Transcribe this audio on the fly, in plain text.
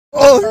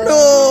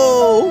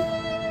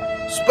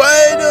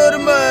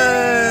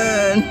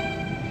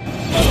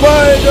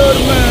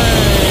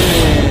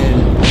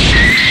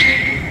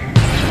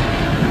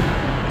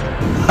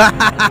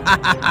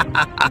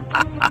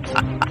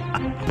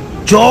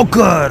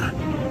Joker,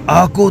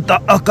 aku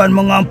tak akan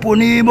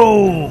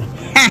mengampunimu.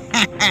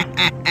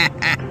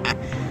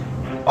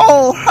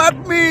 Oh, help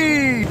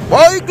me!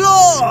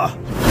 Baiklah!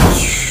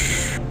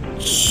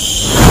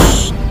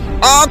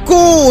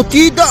 Aku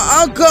tidak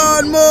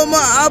akan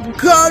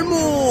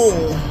memaafkanmu.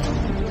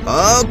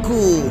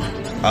 Aku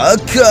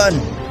akan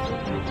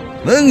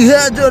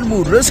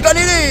menghajarmu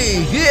sekali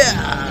ini.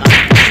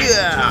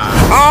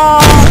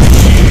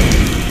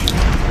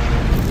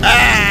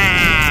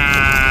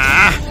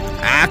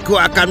 Aku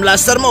akan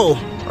melasermu.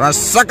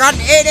 Rasakan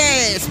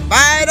ini,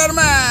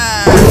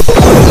 Spiderman.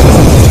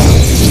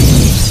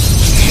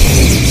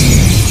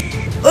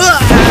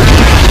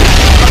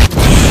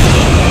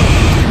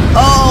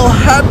 Oh,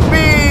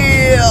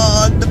 happy!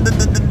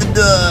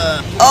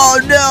 Oh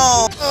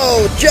no!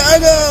 Oh,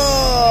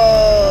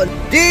 jangan!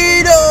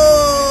 Tidak!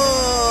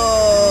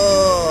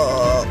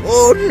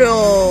 Oh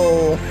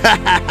no!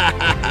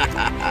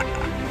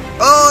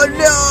 Oh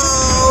no!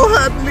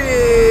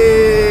 Happy!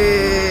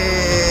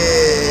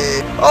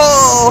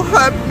 Oh,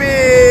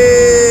 happy!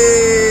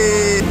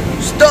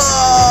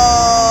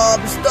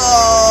 Stop!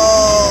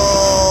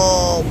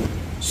 Stop!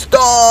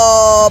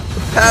 Stop!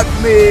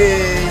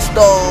 Happy!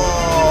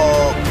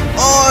 Stop!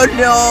 Oh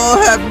no,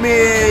 help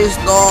me,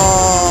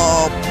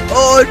 stop!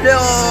 Oh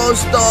no,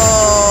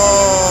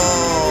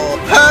 stop!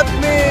 Help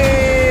me!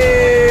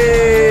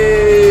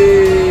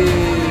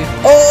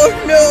 Oh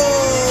no!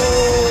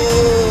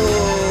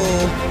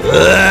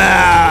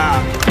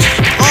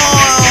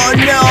 Oh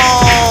no!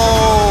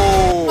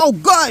 Oh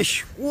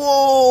gosh!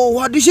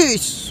 Wow, what is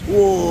this?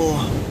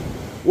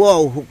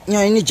 Wow,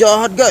 hooknya ini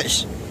jahat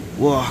guys.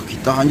 Wah,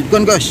 kita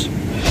lanjutkan guys.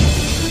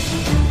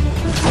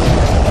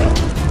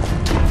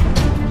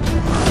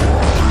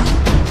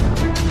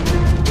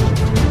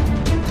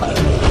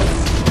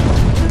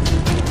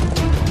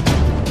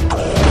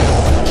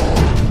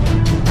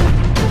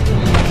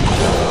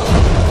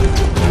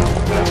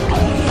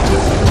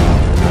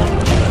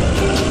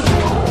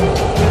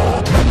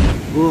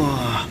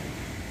 Wah,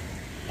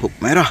 hook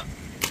merah.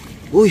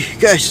 Wih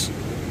guys,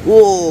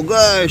 wow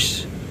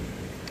guys,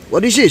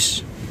 what is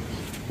this?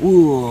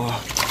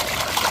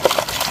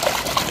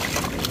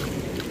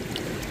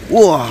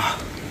 Wah,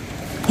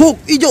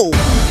 hook hijau.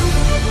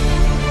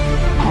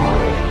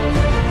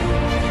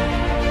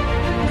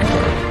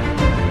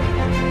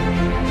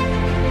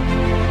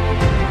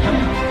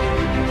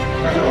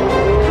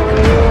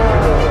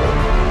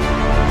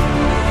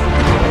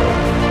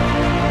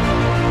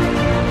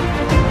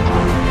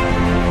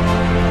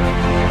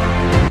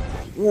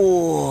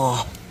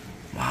 Wah,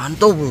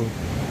 mantap bro.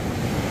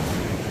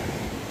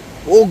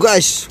 Oh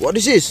guys, what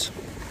is this?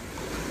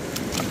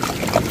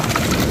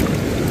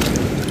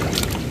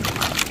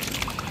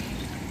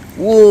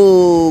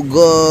 Whoa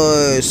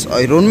guys,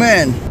 Iron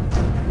Man.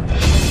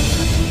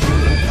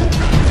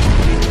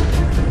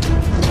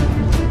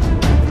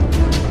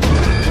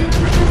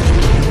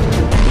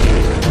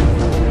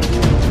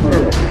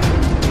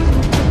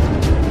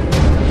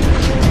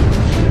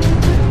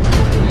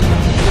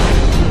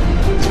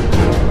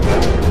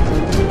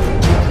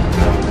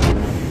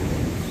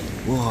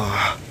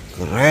 Wah,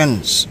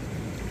 keren.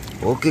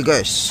 Oke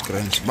guys,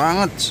 keren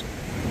banget.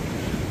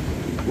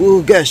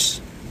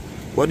 Guys,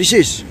 what is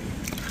this?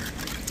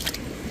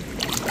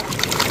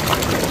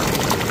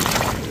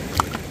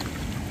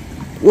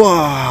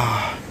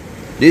 Wah,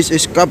 this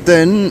is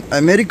Captain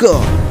America.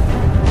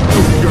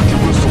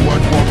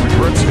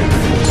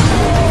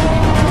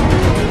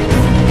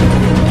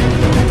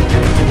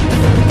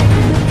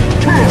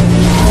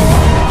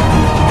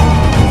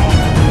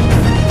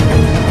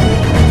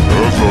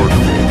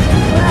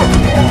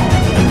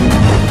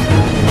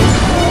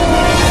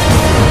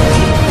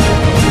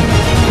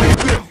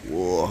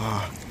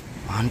 Wah,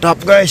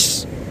 mantap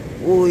guys.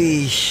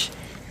 Wih,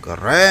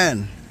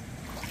 keren.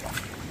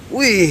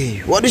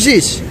 Wih, what is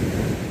this?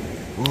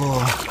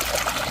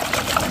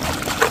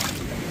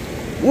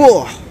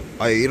 Wah,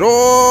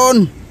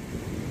 Iron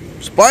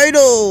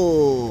Spider.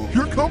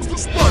 Here comes the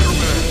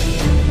Spiderman.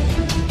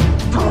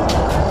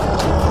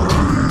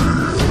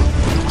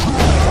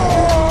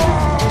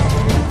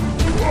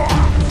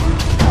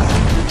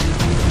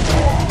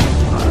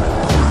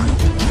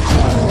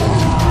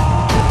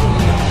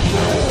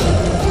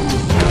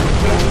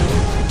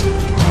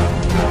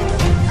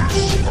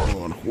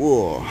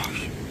 Wah,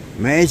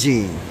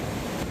 amazing.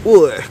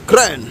 Wah,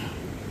 keren.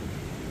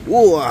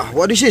 Wah,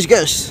 what is this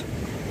guys?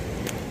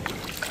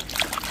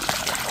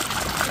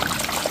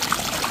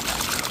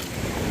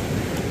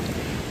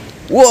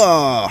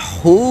 Wah,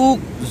 Hulk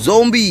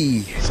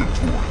zombie.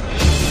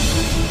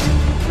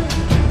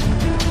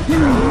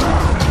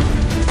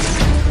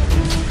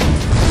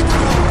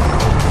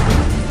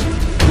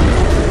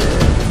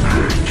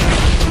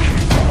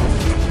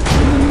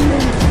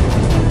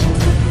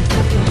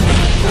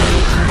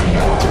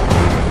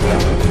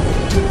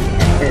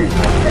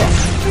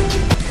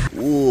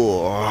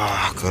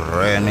 Wah,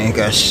 keren nih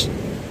guys.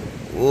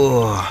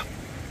 Wah,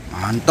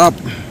 mantap.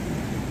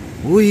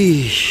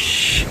 Wih,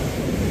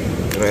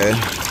 keren.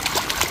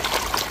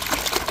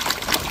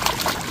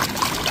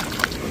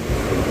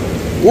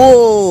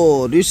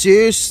 Whoa, this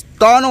is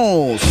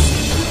Thanos.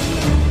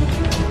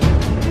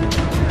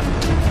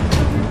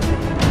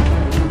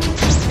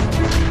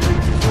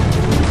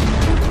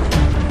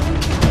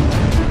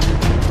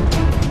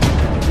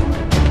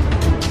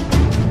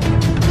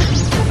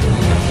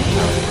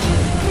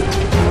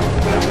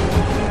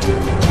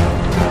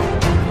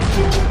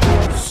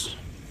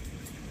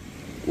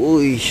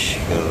 Wih,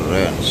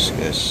 keren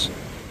guys.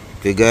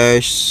 Oke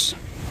guys.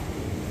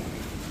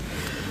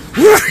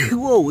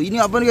 Wow,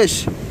 ini apa nih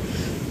guys?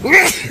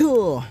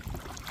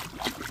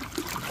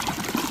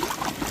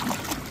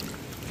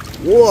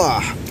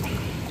 Wah,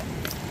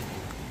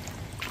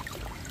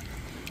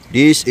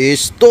 this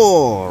is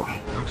Thor.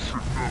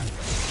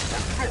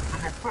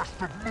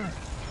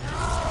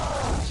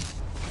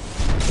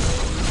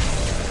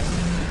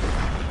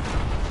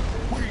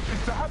 Wait,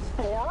 is that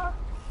Thor?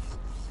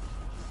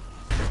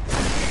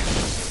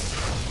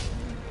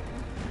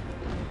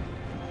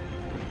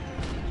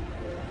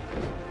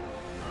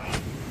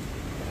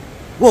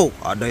 Wow,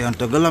 ada yang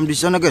tenggelam di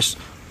sana guys.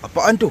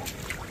 Apaan tuh?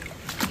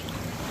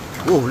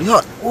 Wow,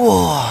 lihat.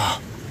 Wah.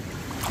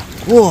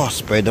 Wah,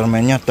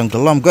 Spiderman-nya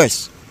tenggelam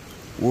guys.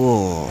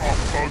 Wow.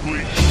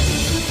 Ugly.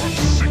 I'm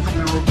sick of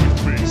your ugly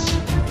face.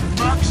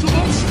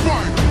 Maximum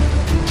Spider.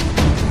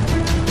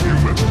 You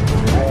met the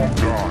wrong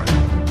guy.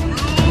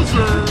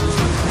 Loser.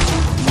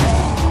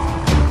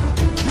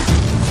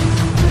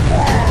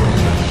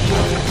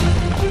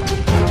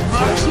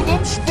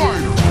 Maximum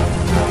Spider.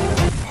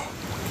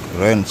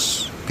 Keren.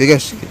 Oke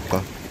guys,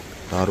 kita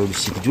taruh di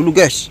sini dulu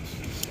guys.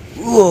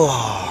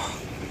 Wah.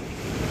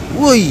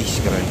 Wih,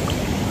 keren.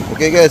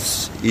 Oke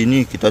guys,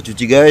 ini kita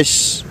cuci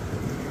guys.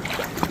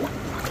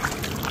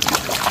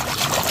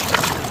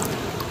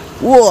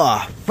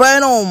 Wah,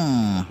 Venom.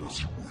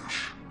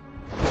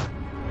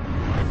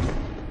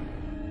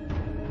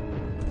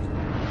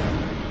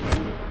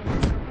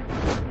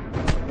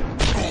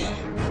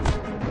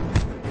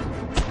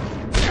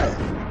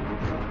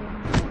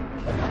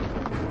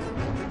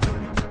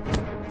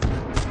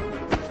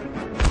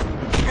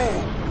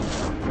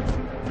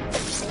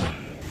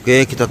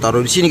 Oke, kita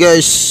taruh di sini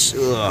guys.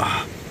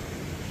 Wah.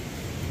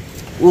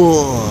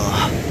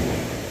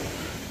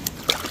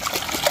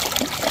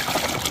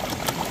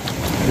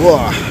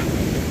 Wah.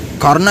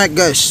 Karnak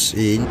guys.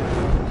 Ini.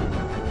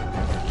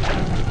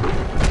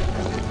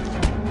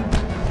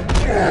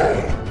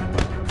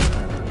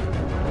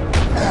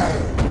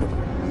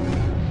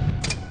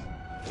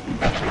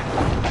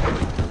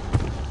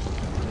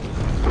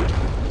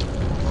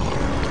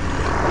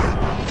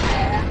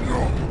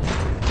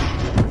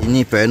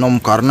 Ini Venom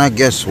karena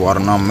guys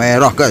warna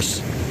merah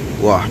guys.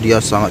 Wah,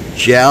 dia sangat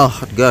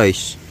jahat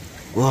guys.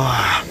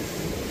 Wah.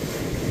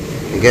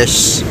 Oke,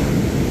 guys.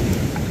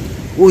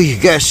 Wih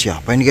guys,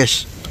 siapa ini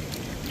guys?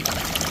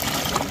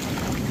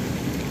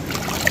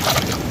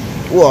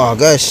 Wah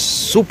guys,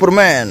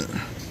 Superman.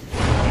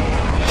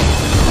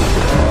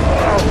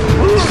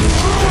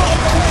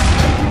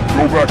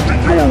 Go back to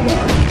your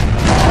world.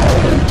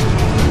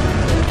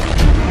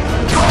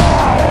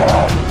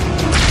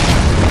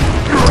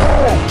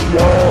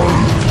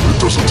 It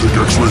doesn't take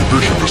X-ray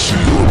vision to see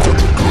you're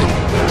very good.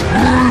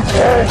 Leave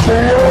us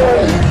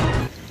alone!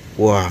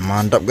 Wah,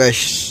 mantap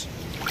guys.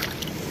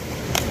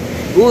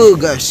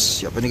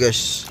 Guys, siapa nih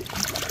guys?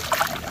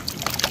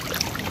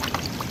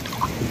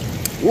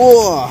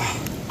 Wah,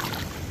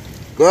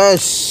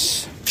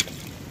 guys,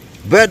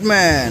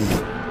 Batman.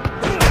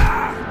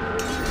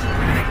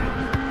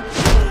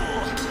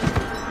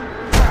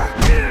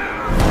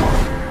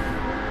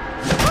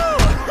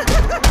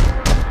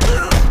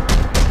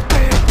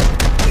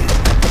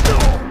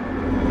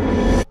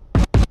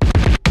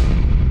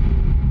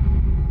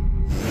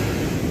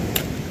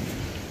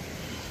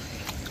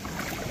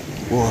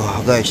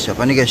 Wah guys,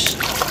 siapa nih guys?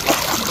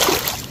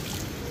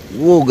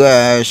 Wow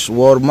guys,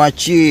 War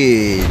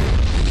Machine.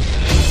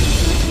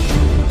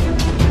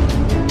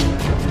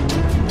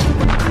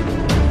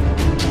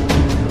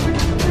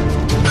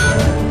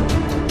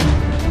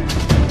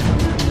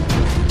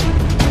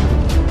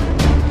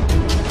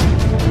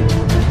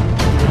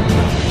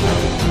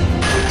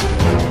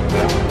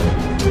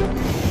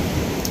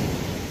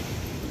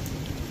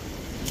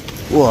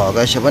 Wah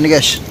guys, siapa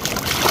nih guys?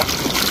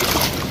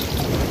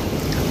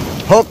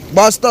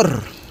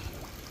 Hulkbuster.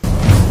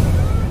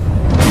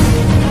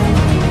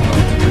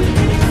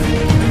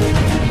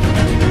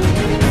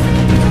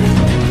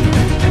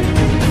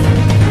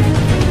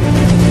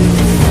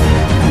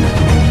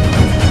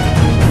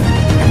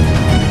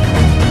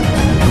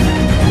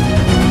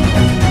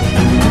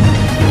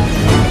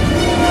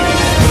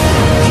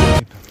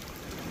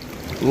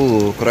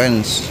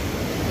 Keren.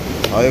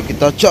 Ayo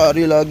kita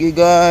cari lagi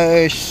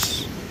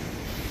guys.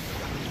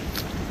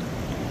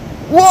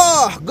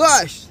 Wah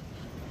guys.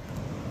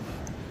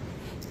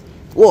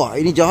 Wah,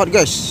 ini jahat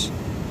guys.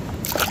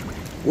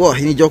 Wah,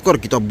 ini Joker.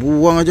 Kita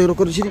buang aja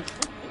Joker di sini.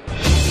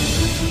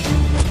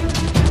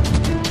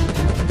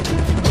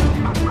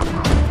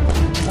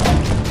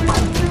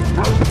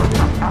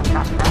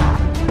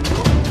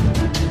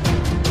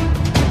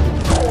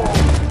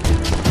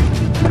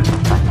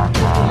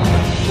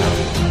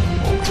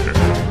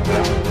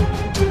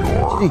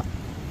 nih.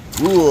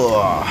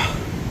 Wah.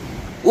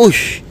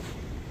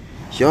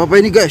 Siapa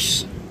ini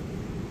guys?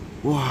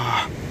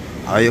 Wah.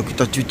 Ayo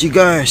kita cuci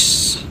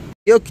guys.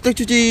 Yuk kita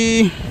cuci.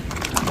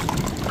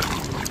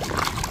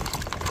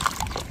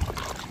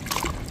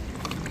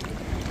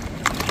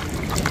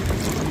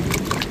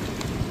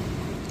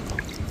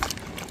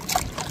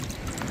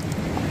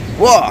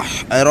 Wah,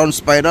 Iron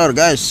Spider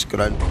guys,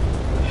 keren.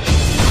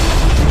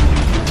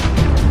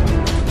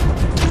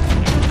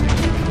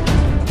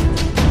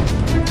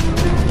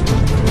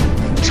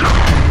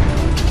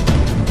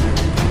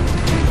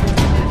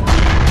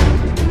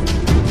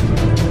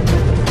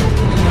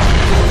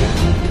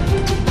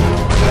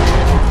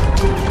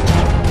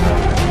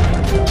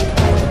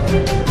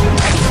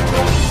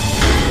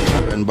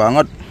 Keren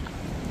banget.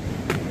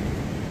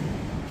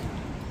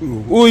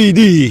 Wih,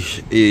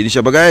 ini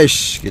siapa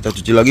guys? Kita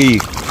cuci lagi.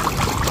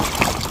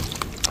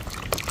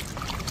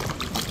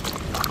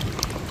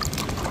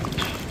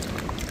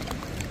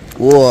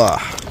 Wah,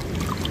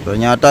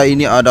 ternyata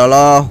ini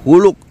adalah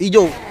Hulk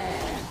hijau.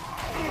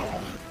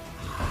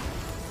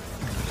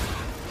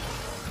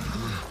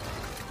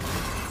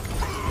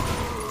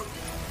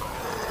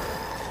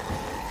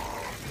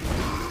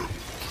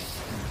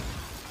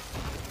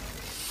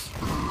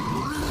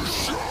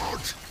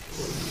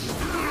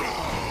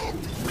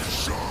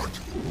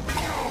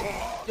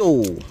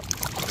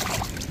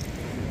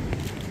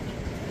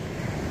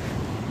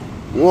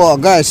 Wah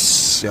guys,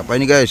 siapa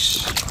ini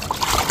guys?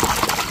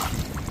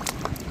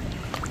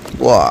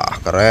 Wah,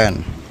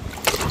 keren.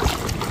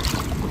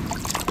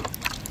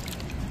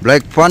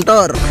 Black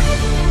Panther.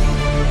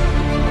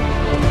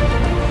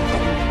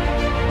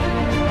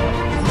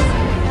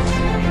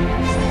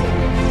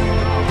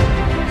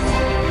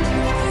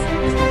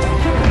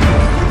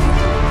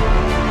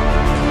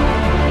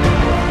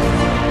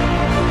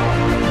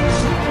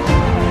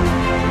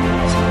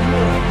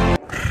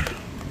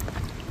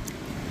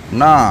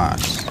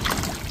 Nice.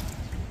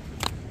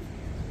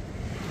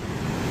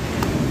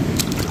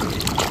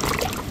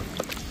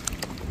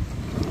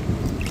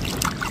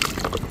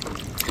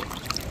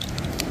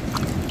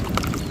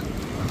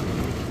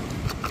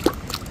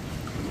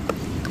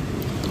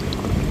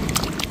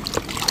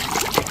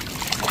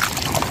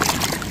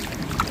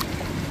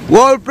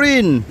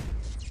 Wolverine.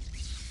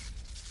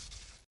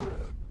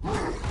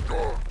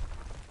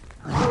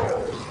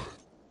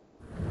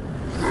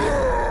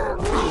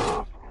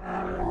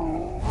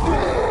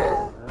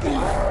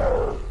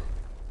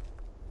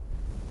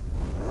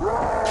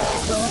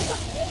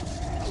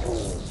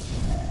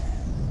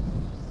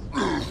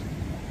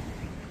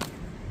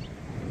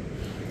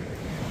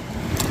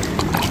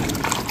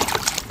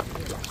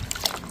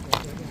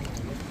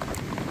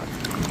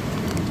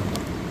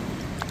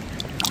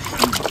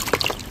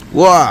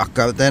 Wah,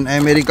 Captain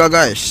America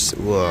guys.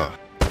 Wah.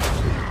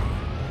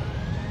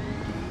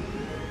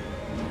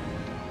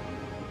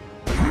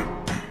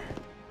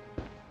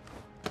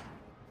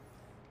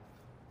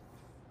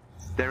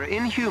 There are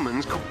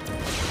inhumans.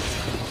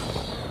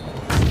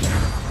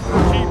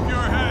 Keep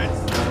your heads.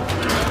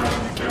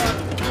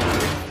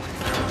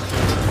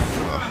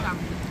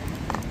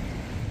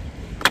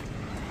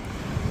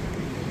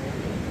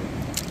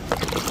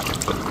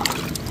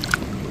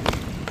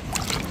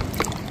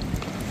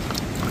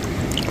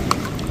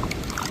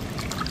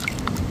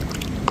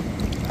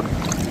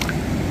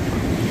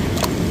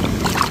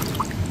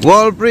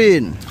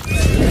 Wolverine.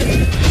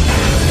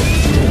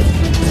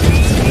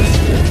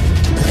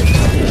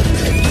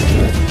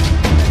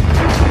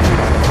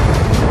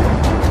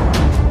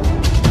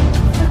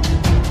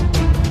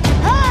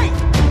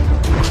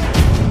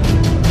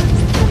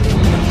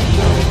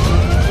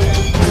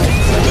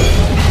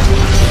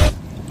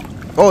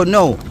 Oh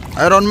no,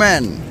 Iron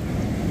Man.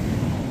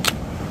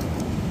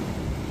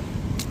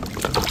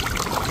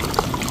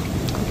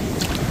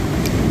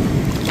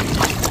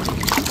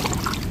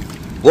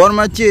 War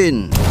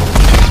Machine.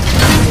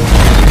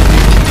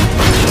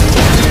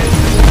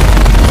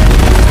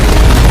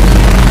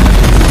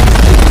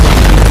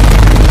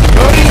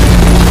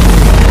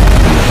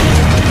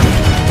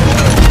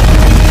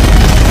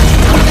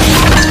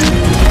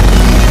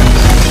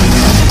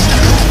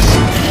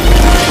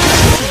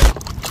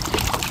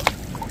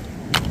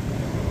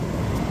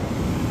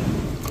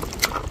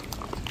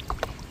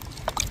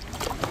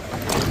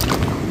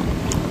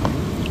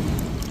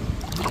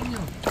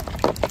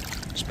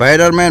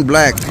 Spiderman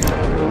Black.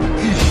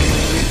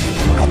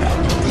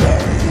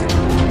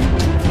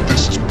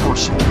 This is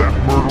personal. That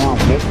murderer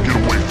won't get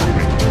away from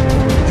me.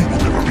 He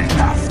will never be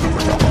half the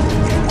villain.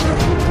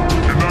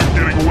 You're not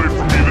getting away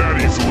from me that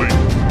easily.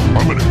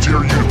 I'm gonna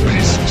tear you to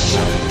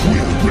pieces.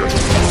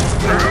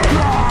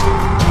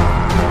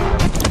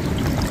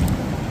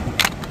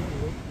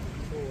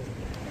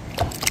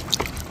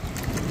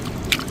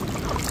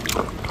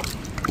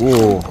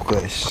 Wow,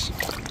 guys.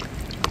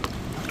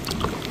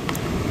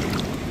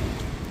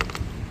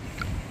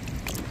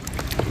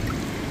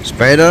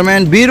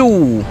 Spiderman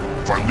biru.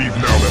 If I leave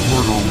now, that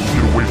murderer will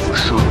get away for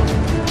sure.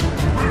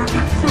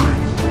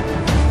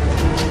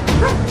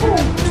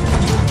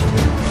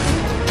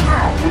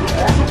 Now, for the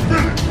awesome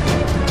finish.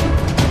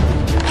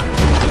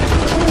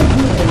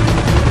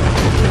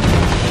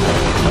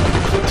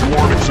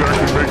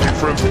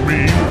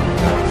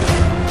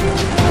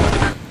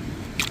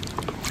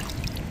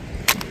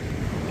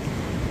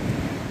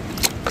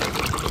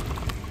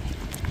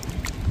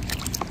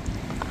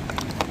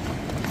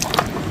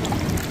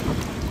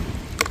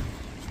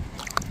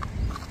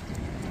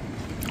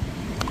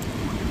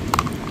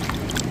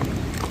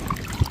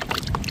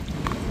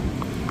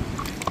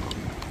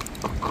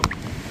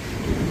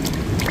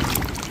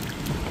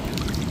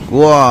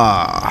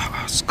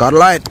 Wah,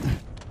 Scarlet.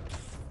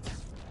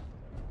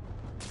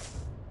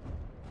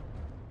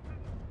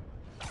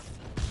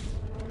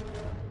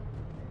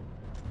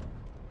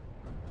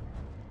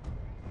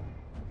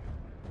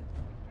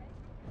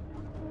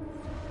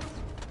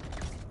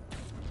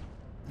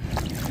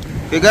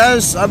 Oke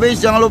guys, habis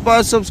jangan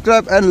lupa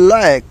subscribe and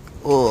like.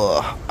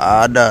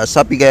 Ada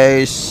sapi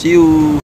guys. See you.